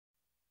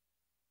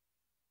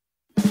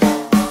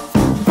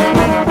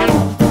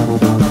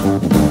Hey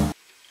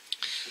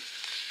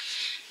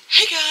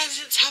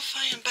guys, it's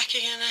Haffina, I'm back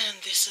again, and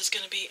this is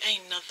going to be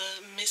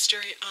another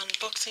mystery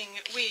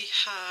unboxing. We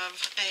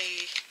have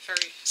a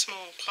very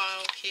small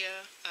pile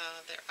here.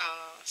 There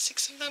are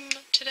 6 of them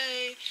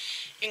today,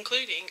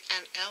 including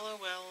an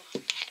LOL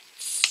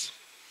Pets.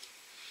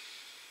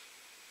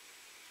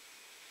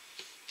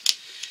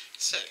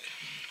 So,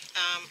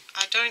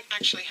 I don't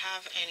actually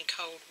have any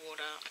cold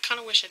water. I kind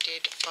of wish I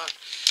did, but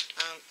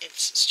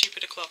it's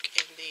stupid o'clock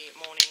in the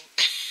morning.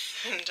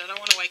 And I don't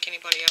want to wake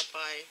anybody up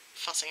by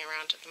fussing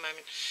around at the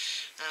moment,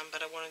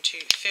 but I wanted to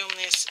film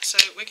this. So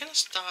we're going to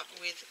start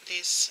with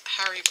this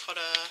Harry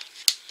Potter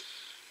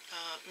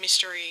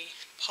mystery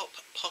pop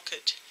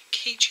pocket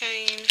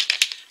keychain.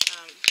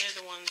 They're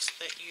the ones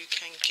that you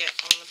can get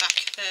on the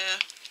back there.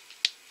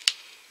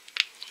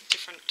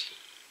 Different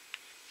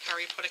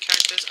Harry Potter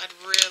characters. I'd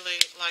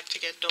really like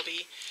to get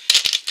Dobby.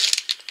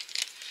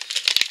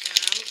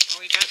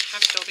 We don't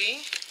have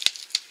Dobby.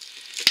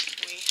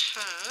 We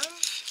have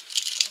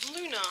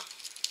Luna.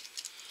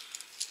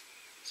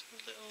 It's a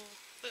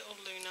little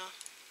Luna.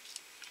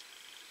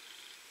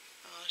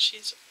 Oh,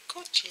 she's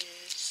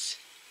gorgeous.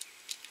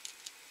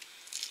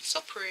 So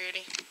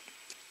pretty.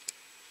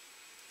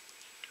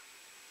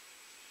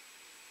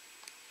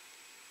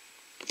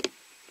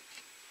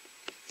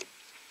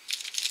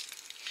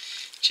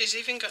 She's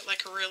even got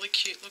like a really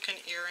cute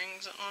looking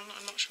earrings on.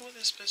 I'm not sure what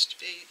they're supposed to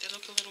be. They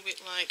look a little bit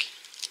like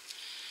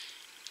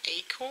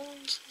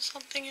acorns or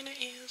something in her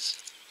ears.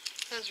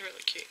 That's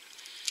really cute.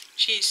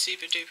 She is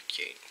super duper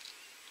cute.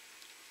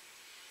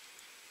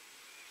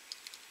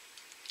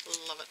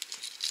 Love it.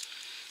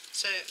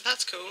 So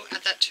that's cool.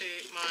 Add that to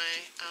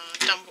my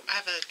I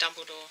have a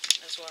Dumbledore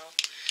as well.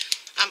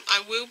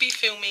 I will be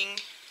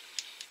filming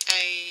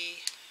a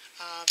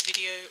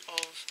video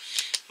of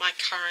my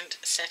current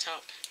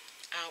setup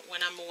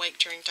when I'm awake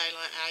during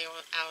daylight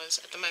hours.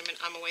 At the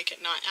moment I'm awake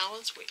at night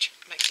hours, which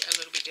makes it a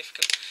little bit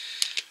difficult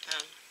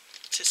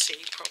to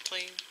see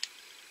properly.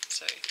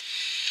 So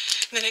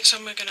the next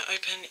one we're going to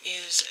open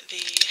is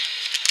the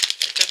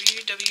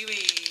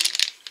WWE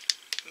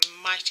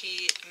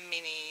Mighty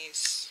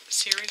Minis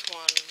Series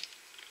 1.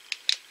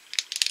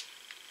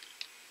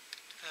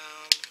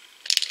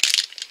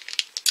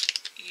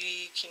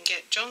 You can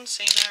get John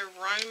Cena,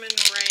 Roman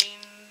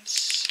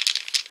Reigns,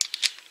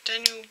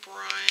 Daniel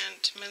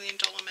Bryant, $1 Million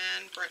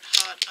Man, Bret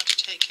Hart,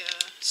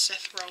 Undertaker,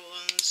 Seth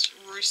Rollins,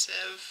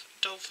 Rusev,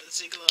 Dolph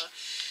Ziggler,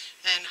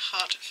 and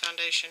Hart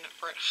Foundation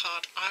Bret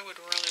Hart. I would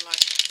really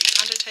like the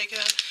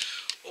Undertaker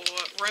or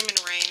Roman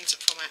Reigns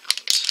for my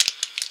aunt.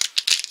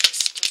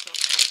 This does not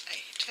have a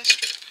test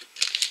strip.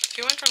 If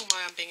you're wondering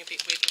why I'm being a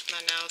bit weird with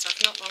my nails, I've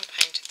not long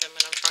painted them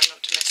and I'm trying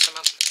not to mess them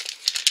up.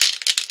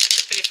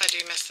 But if I do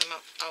mess them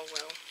up, oh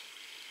well.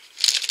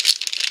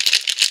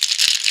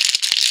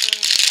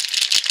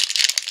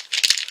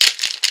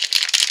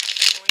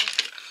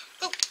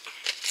 Oh!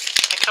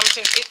 It comes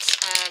in bits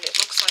and it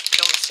looks like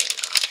John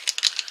Cena.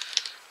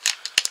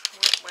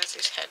 Where's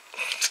his head? I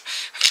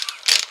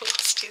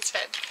lost his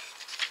head.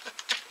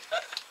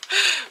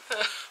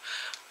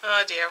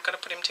 Oh dear, I've got to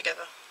put him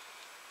together.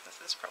 This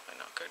is probably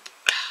not good.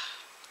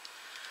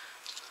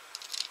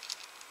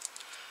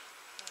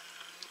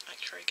 Make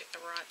sure I get the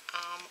right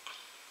arm.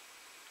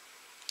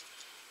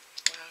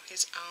 Wow,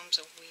 his arms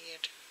are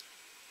weird.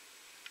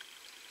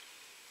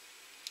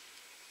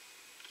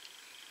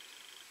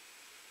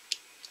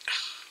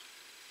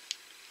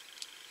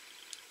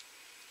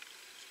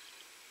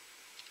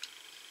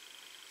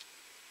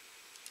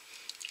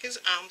 His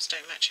arms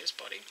don't match his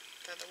body.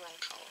 They're the wrong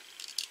colour.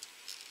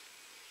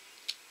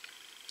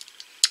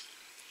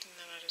 And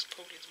then I just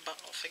pulled his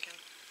butt off again.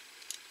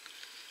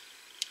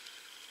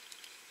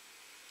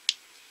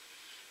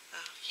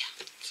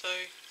 Yeah, so,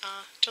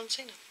 John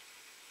Cena.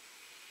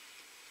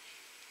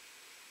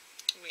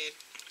 Weird.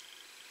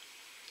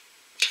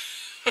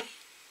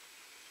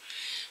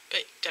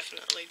 But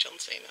definitely John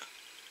Cena.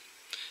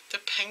 The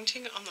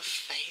painting on the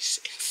face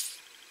is...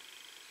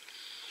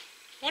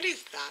 What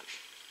is that?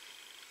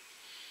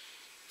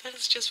 That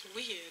is just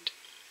weird.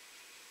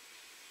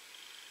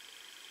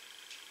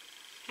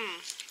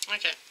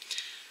 Okay.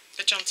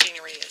 But John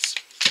Cena he is.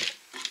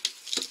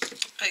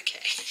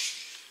 Okay.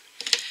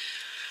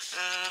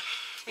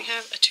 We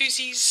have a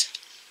twosies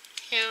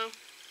here.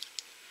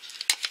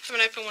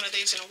 Haven't opened one of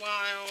these in a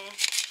while.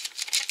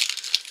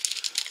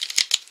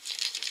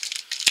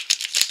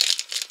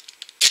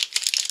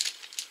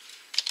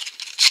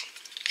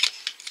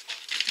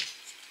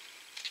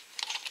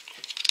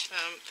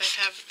 They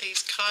have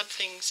these card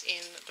things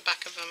in the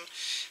back of them.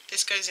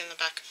 This goes in the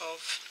back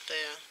of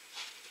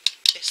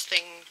this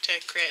thing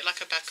to create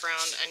like a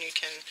background, and you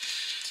can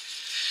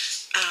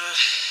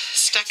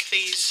stack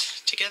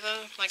these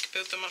together, like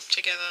build them up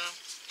together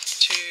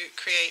to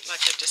create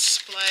like a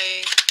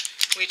display,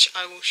 which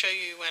I will show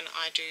you when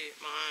I do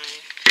my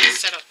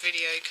setup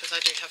video, because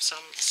I do have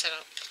some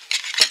setup.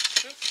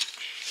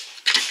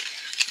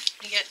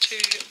 You get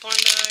 2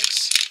 blind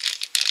bags.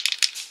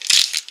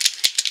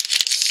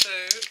 So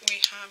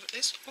we have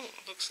this,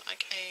 looks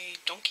like a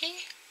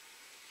donkey.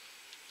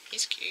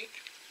 He's cute.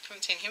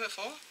 Haven't seen him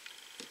before. And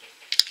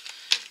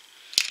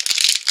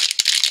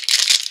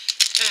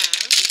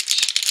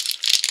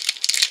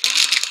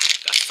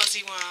got a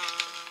fuzzy one.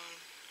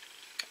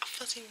 Got a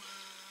fuzzy one.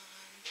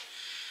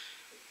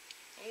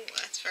 Oh,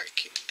 that's very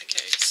cute.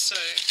 Okay, so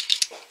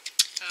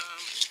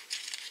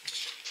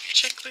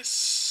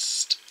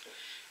checklist.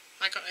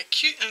 I got a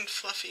cute and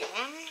fluffy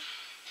one.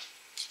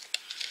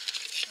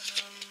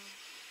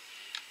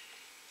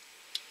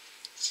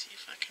 Let's see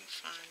if I can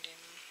find him.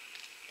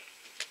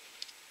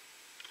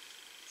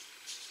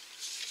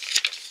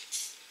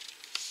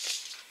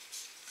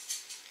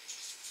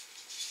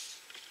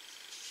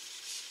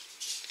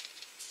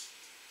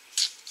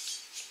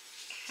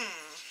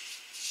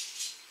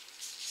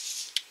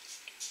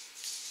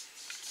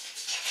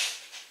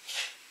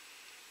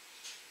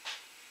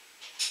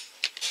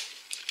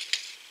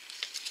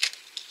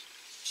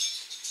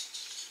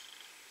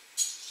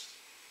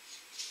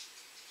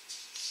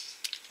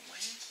 Where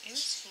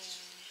is he?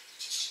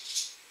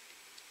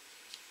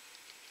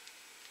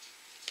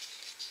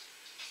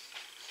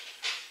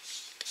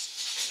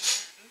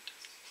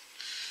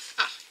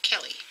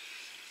 Kelly.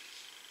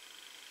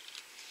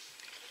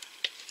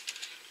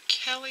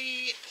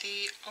 Kelly,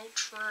 the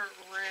ultra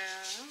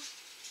rare.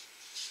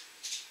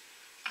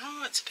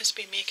 Oh, it's supposed to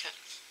be a meerkat.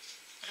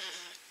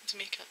 It's a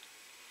meerkat.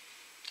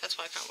 That's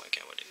why I can't work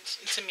out what it is.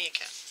 It's a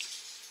meerkat.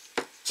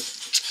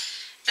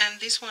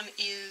 And this one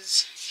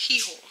is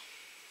hee-haw.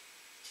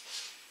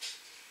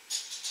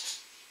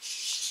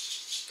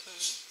 So,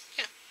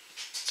 yeah,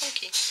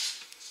 donkey.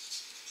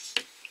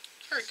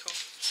 Very cool.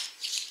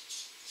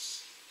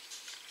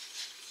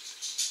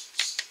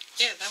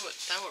 Yeah, that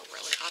were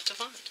really hard to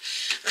find.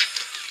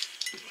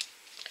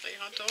 Really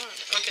hard to find.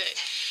 Okay,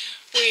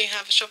 we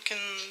have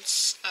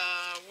Shopkins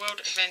World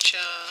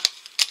Adventure.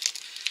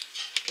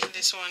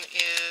 This one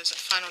is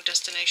Final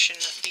Destination,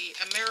 the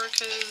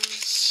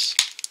Americas.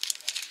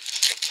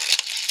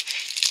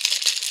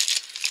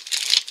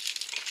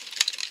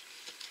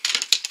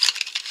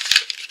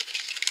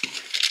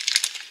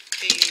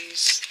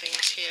 These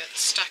things here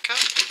stack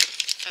up,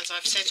 as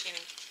I've said in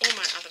all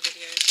my other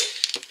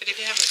videos, but if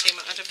you haven't seen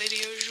my other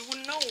videos you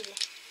wouldn't know.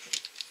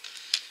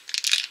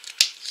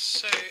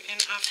 So in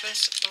our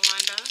first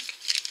line bag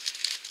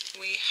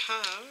we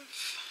have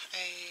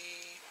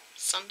a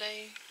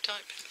Sunday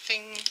type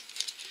thing.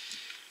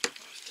 I'll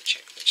have to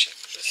check the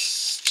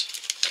checklist.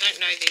 I don't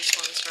know these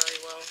ones very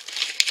well.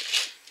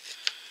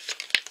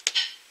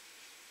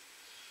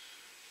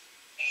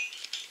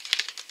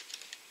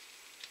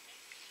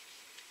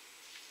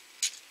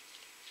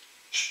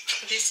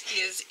 This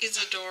is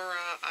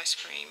Isadora ice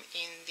cream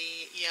in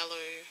the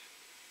yellow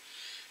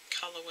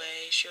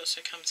colourway. She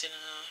also comes in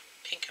a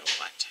pink and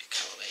white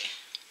colourway.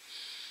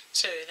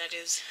 So that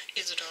is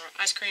Isadora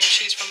ice cream.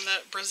 She's from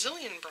the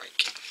Brazilian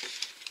break.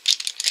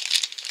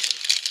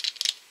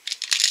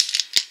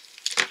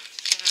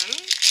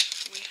 And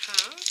we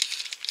have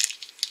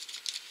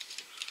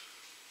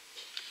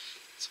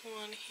this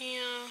one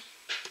here.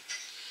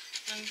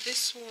 And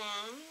this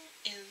one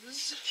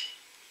is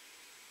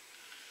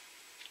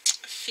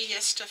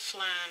Fiesta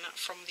Flan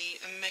from the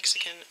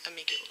Mexican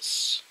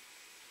Amigos.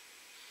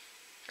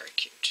 Very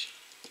cute.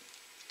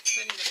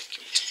 Very, very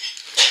cute.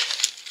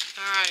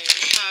 Alright,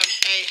 we have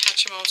a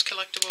Hatchimals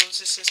Collectibles.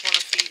 This is one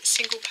of the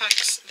single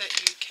packs that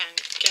you can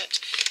get.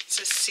 It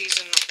says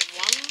Season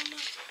 1.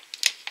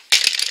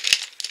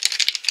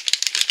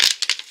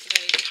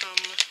 They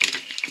come...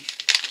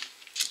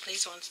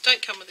 These ones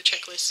don't come with a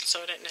checklist,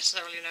 so I don't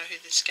necessarily know who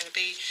this is going to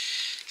be.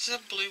 This is a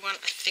blue one.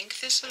 I think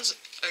this is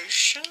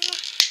Ocean.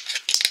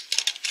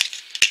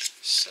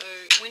 So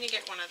when you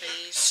get one of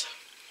these,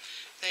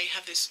 they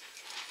have this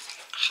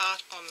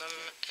heart on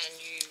them, and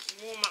you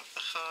warm up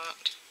the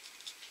heart.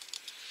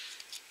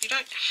 You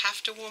don't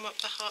have to warm up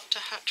the heart to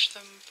hatch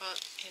them,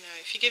 but you know,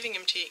 if you're giving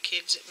them to your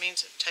kids, it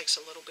means it takes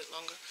a little bit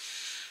longer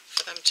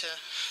for them to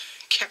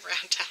get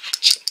around to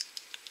hatching.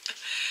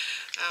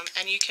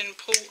 And you can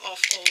pull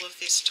off all of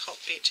this top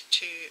bit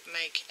to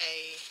make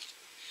a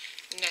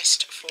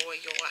nest for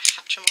your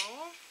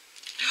Hatchimal.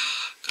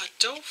 Got a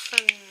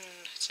dolphin!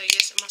 So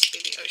yes, it must be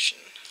the ocean.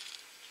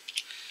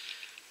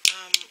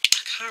 I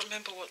can't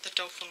remember what the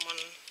dolphin one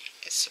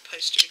is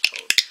supposed to be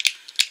called,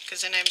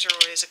 because their names are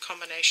always a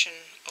combination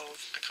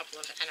of a couple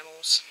of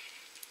animals.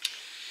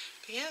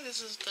 But yeah,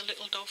 this is the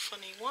little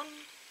dolphiny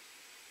one.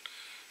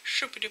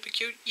 Super duper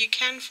cute. You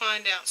can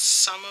find out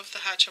some of the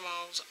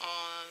Hatchimals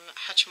on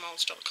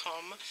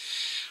hatchimals.com,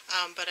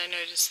 but I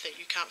noticed that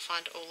you can't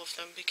find all of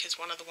them because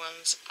one of the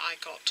ones I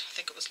got, I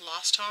think it was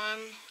last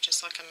time,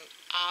 just like an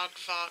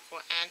aardvark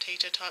or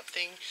anteater type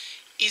thing,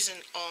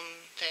 isn't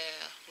on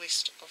their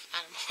list of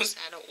animals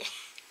at all.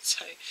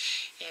 So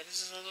yeah,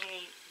 this is a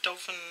little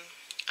dolphin.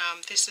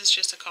 This is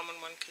just a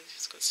common one because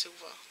it's got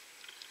silver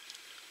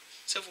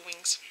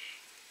wings.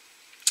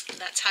 And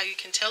that's how you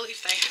can tell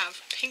if they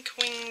have pink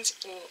wings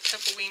or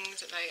purple wings,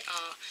 that they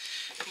are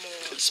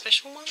more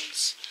special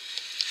ones.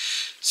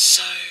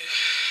 So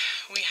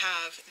we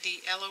have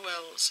the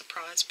LOL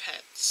Surprise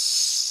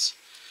Pets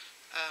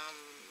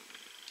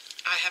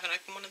I haven't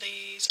opened one of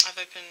these. I've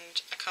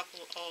opened a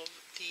couple of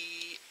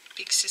the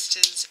Big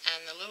Sisters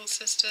and the Little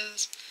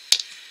Sisters.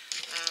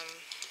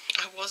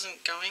 I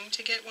wasn't going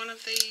to get one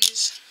of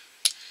these,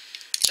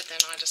 but then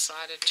I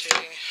decided to.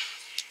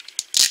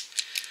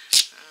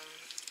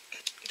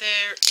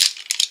 They're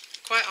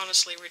quite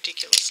honestly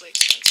ridiculously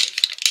expensive.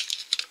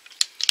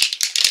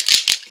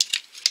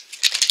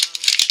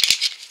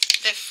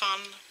 They're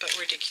fun, but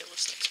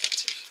ridiculously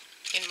expensive,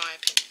 in my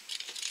opinion.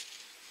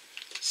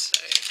 So,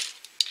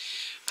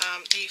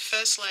 the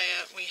first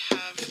layer we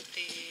have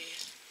the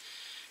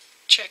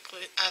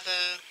checklist,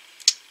 the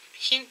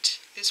hint.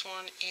 This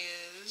one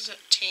is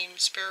Team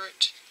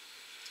Spirit,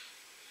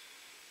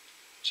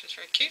 which is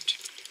very cute.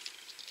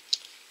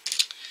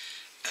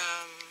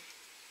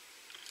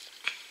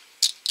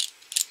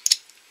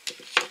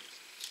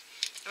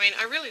 I mean,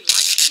 I really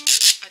like them.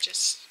 I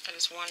just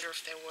wonder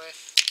if they're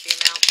worth the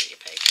amount that you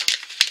pay for them.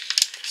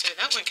 So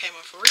that one came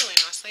off really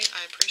nicely.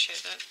 I appreciate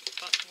that.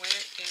 But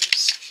where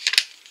is...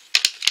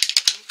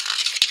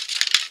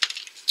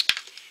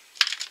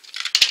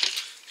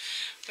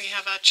 We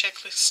have our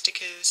checklist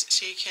stickers,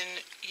 so you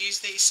can use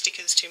these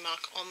stickers to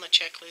mark on the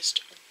checklist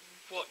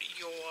what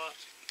your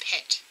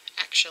pet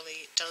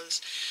actually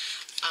does.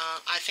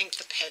 I think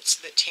the pets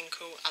that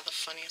tinkle are the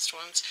funniest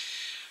ones.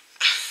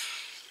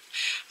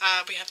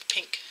 We have the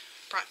pink,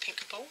 bright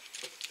pink ball,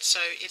 so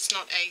it's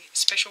not a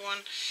special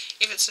one.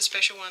 If it's a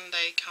special one,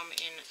 they come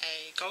in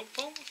a gold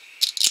ball.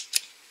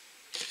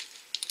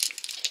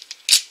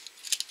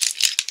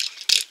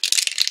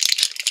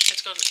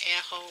 It's got an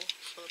air hole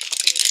for the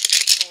puppy,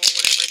 or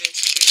whatever it is,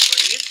 to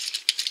breathe.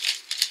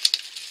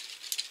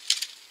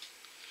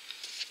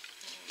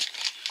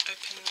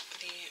 Open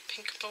the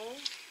pink ball.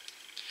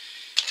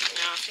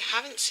 Now, if you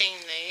haven't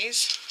seen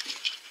these,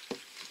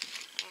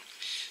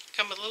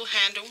 come with a little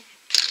handle.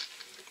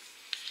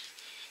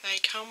 They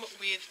come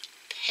with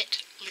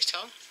pet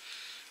litter,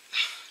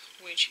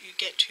 which you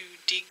get to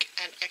dig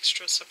an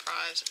extra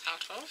surprise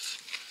out of.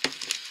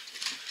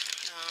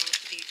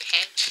 The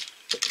pet,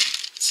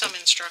 some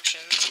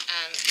instructions,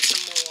 and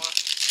some more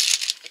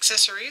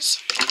accessories.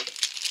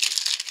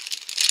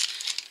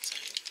 So,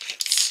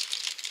 pets.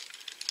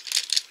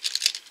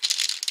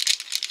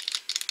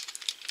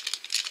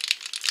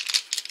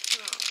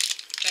 Oh,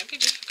 don't be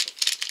difficult.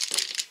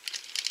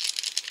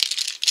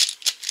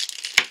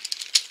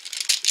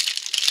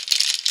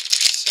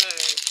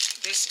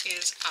 This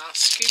is our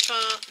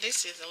scooper.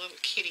 This is a little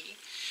kitty,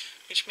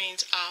 which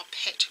means our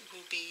pet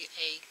will be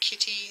a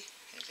kitty.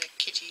 There's a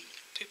kitty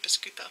pooper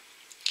scooper.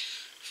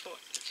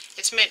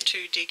 It's meant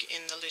to dig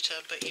in the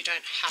litter, but you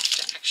don't have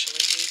to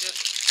actually use it,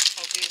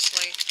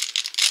 obviously.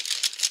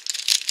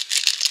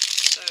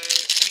 So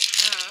we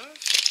have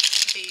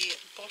the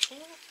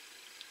bottle.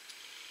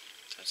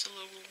 So it's a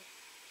little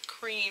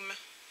cream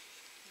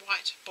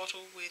white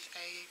bottle with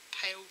a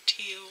pale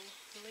teal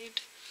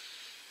lid.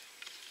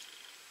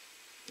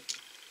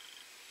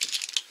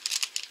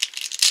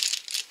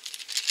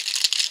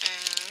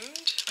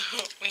 And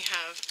we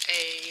have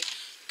a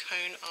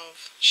cone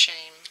of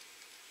shame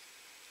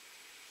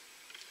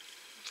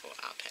for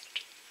our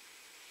pet.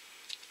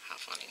 How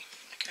funny,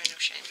 a cone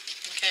of shame.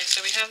 Okay,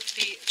 so we have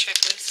the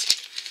checklist.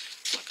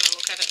 I'm not going to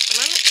look at it at the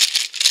moment.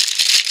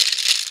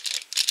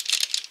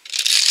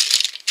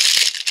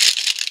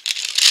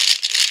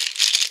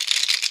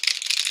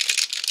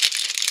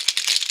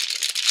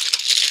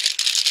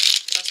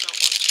 Does not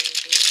want to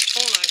be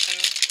torn open.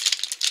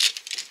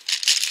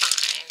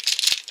 Fine.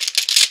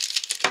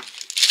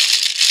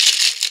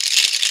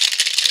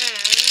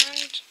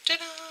 And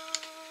ta-da!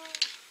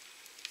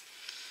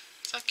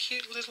 It's a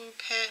cute little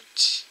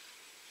pet.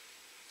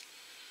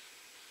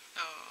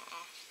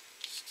 Aww.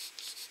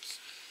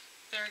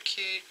 Very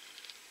cute.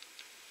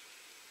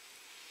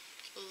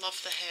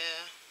 Love the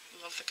hair,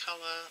 love the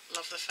colour,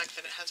 love the fact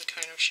that it has a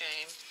cone of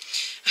shame.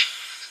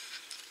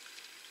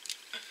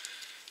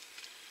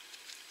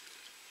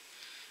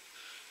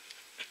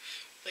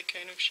 The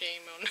cone of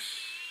shame on.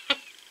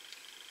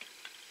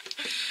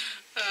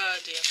 Oh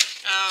dear.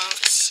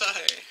 So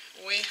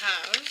we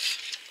have,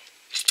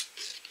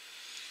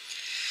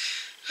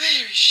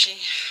 where is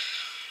she?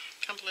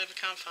 Can't believe I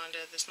can't find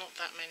her. There's not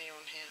that many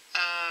on here.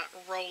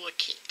 Roller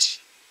kit.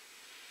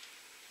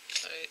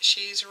 So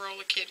she's a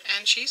roller kit,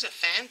 and she's a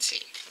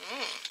fancy.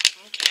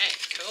 Okay,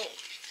 cool.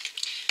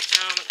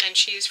 And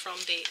she's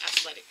from the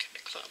athletic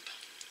club.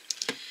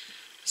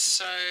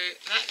 So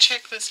that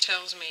checklist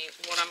tells me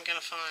what I'm going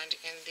to find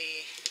in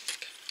the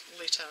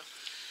litter,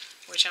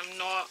 which I'm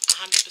not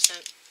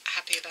 100%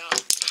 happy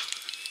about.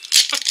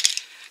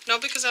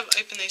 Not because I've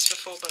opened these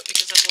before, but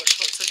because I've watched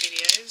lots of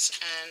videos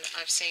and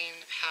I've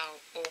seen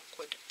how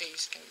awkward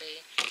these can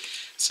be.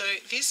 So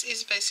this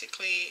is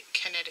basically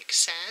kinetic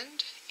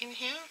sand in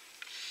here,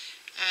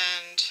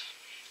 and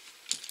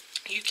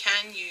you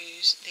can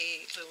use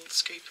the little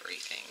scoopery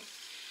thing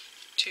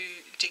to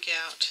dig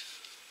out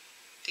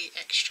the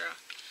extra,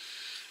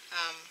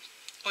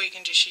 or you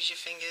can just use your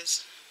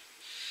fingers.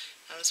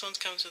 Now this one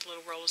comes with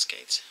little roller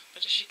skates,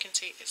 but as you can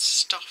see it's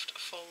stuffed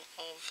full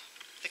of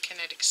the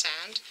kinetic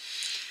sand,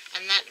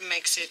 and that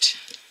makes it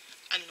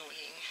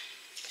annoying,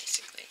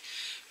 basically,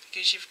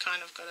 because you've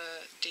kind of got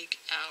to dig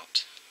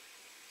out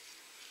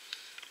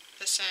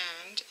the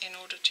sand in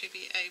order to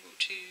be able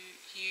to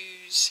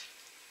use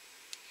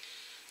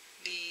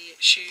the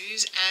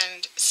shoes.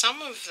 And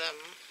some of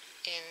them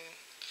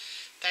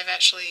they've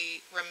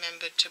actually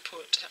remembered to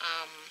put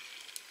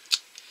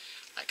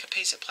like a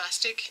piece of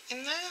plastic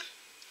in there,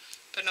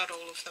 but not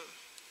all of them.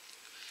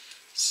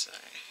 So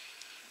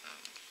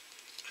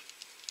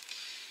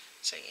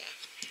yeah.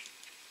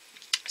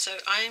 So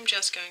I am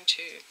just going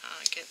to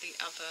get the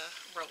other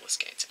roller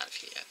skates out of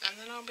here, and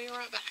then I'll be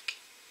right back.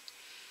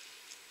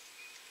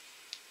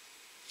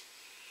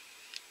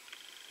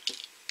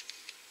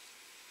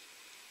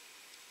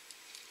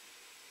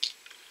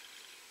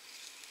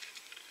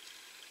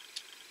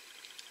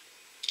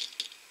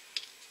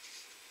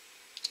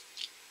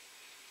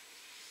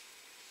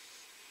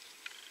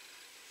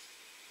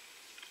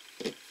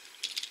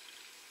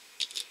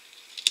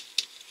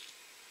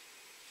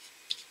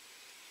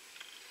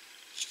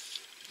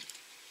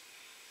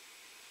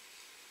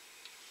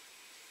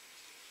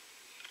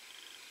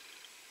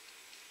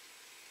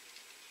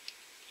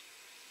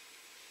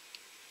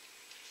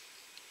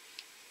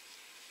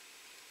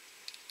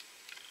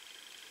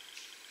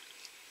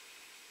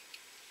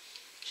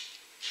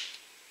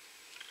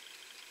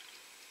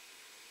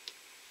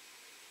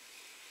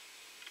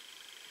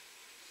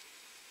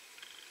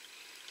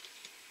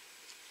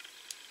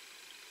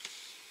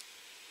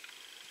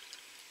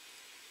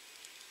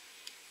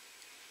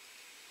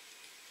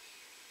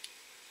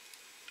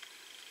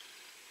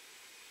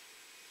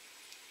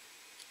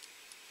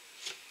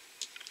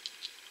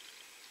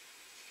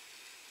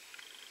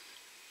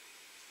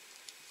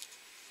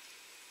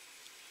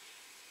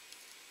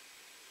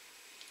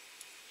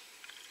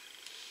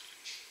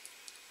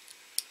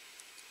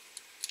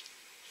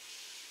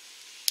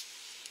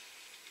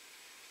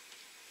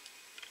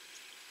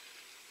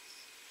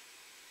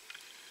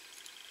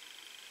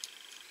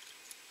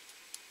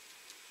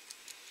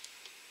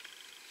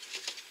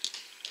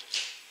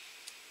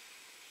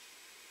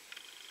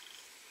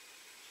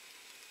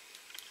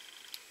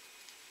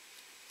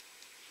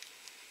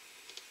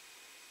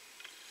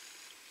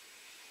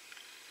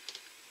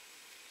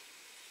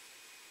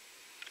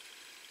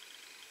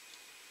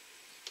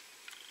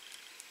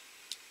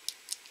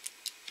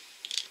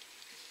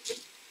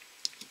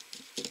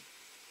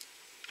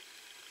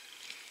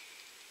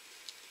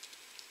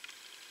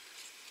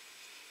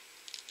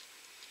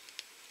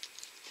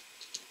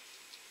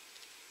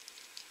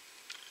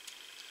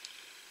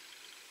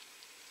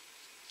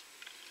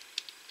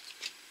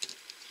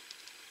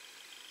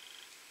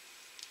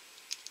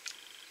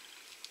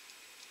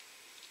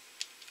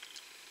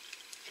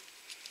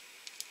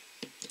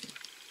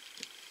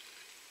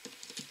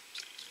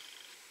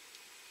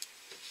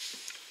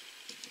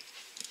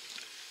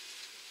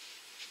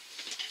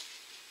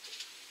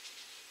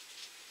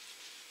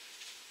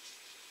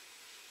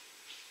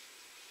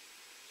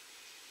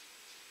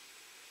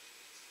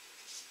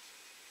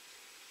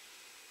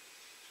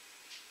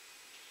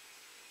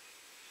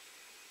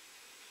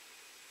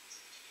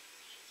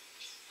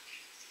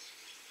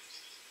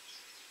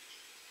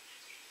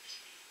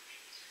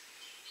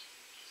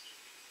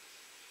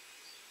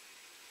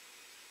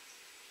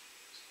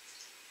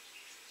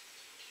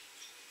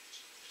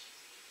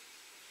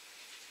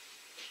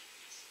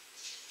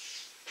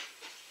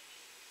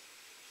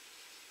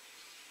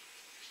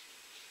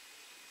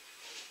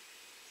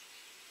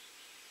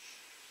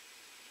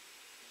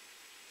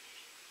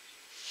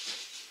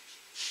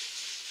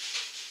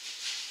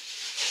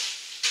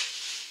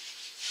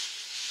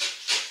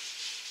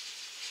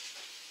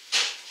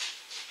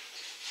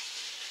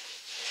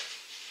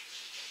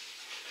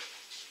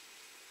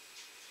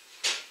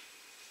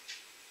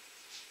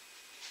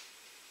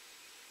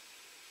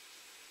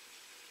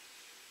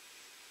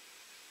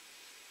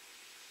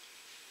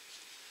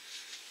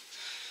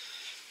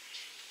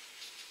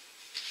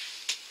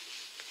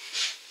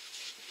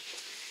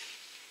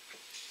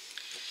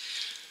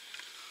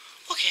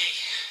 Okay,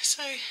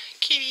 so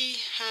Kitty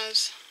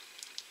has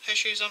her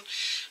shoes on.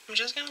 I'm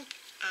just going to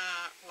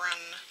run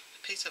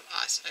a piece of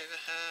ice over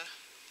her.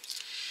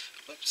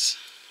 Whoops.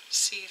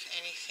 See if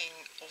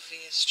anything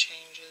obvious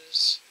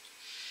changes.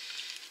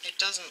 It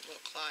doesn't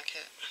look like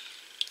it.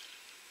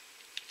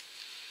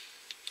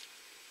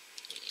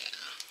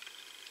 Yeah.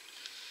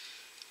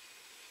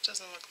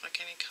 Doesn't look like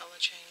any colour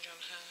change on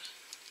her.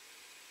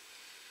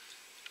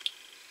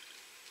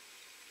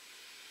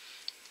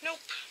 Nope.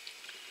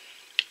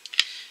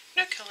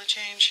 No colour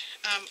change.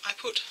 I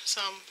put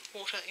some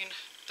water in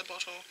the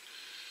bottle.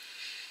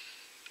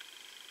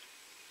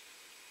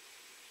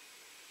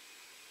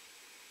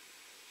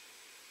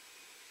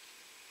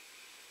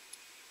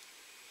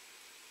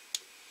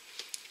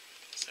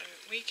 So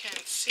we can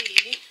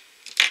see,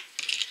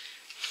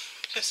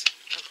 just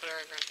I'll put her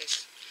over like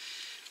this,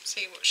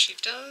 see what she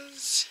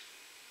does.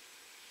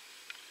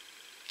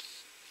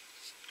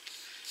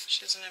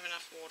 She doesn't have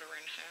enough water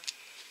in her.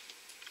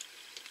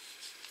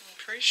 I'm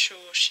pretty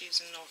sure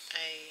she's not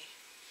a,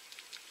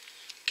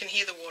 can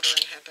hear the water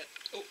in her, but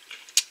oh,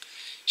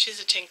 She's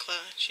a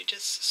tinkler. She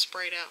just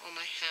sprayed out on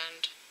my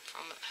hand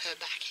from her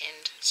back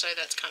end, so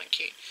that's kind of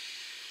cute.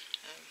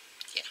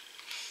 Yeah.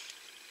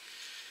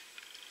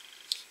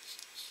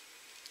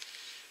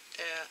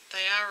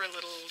 They are a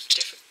little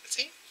different.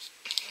 See?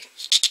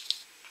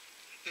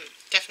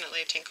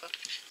 Definitely a tinkler.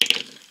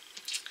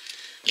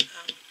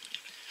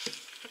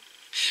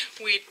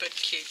 Weird but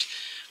cute.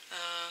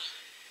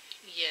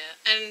 Yeah,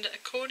 and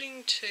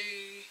according to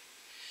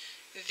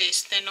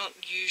this, they're not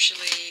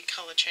usually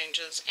colour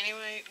changes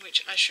anyway,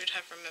 which I should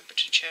have remembered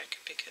to check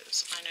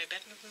because I know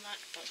better than that,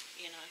 but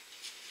you know,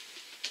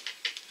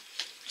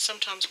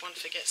 sometimes one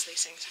forgets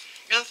these things.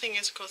 The other thing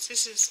is, of course,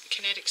 this is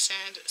kinetic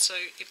sand, so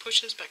it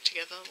pushes back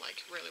together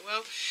like really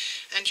well,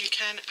 and you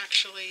can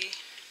actually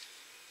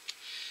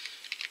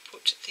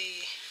put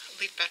the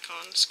lid back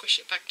on, squish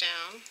it back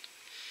down,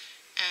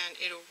 and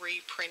it'll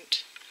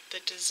reprint the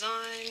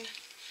design,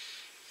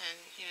 and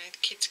you know,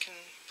 the kids can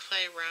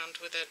play around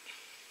with it,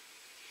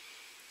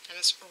 and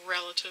it's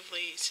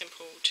relatively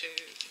simple to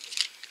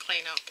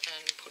clean up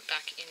and put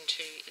back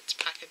into its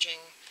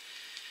packaging.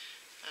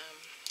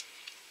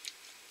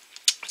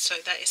 So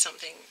that is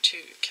something to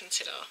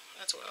consider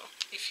as well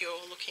if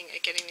you're looking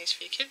at getting these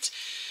for your kids.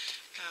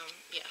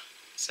 Yeah,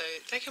 so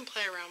they can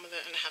play around with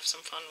it and have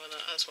some fun with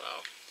it as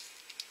well.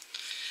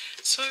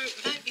 So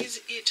that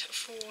is it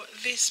for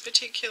this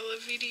particular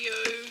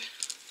video.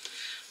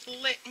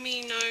 Let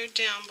me know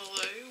down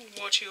below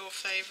what your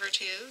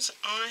favourite is.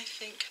 I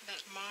think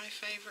that my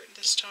favourite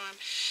this time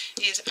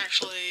is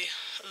actually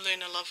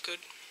Luna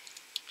Lovegood.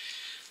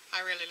 I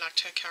really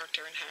liked her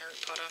character in Harry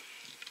Potter.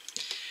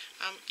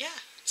 Yeah,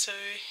 so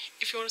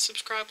if you want to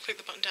subscribe, click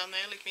the button down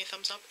there, leave me a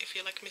thumbs up if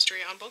you like mystery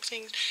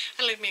unboxings,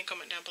 and leave me a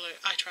comment down below.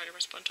 I try to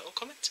respond to all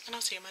comments, and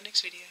I'll see you in my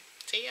next video.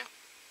 See ya!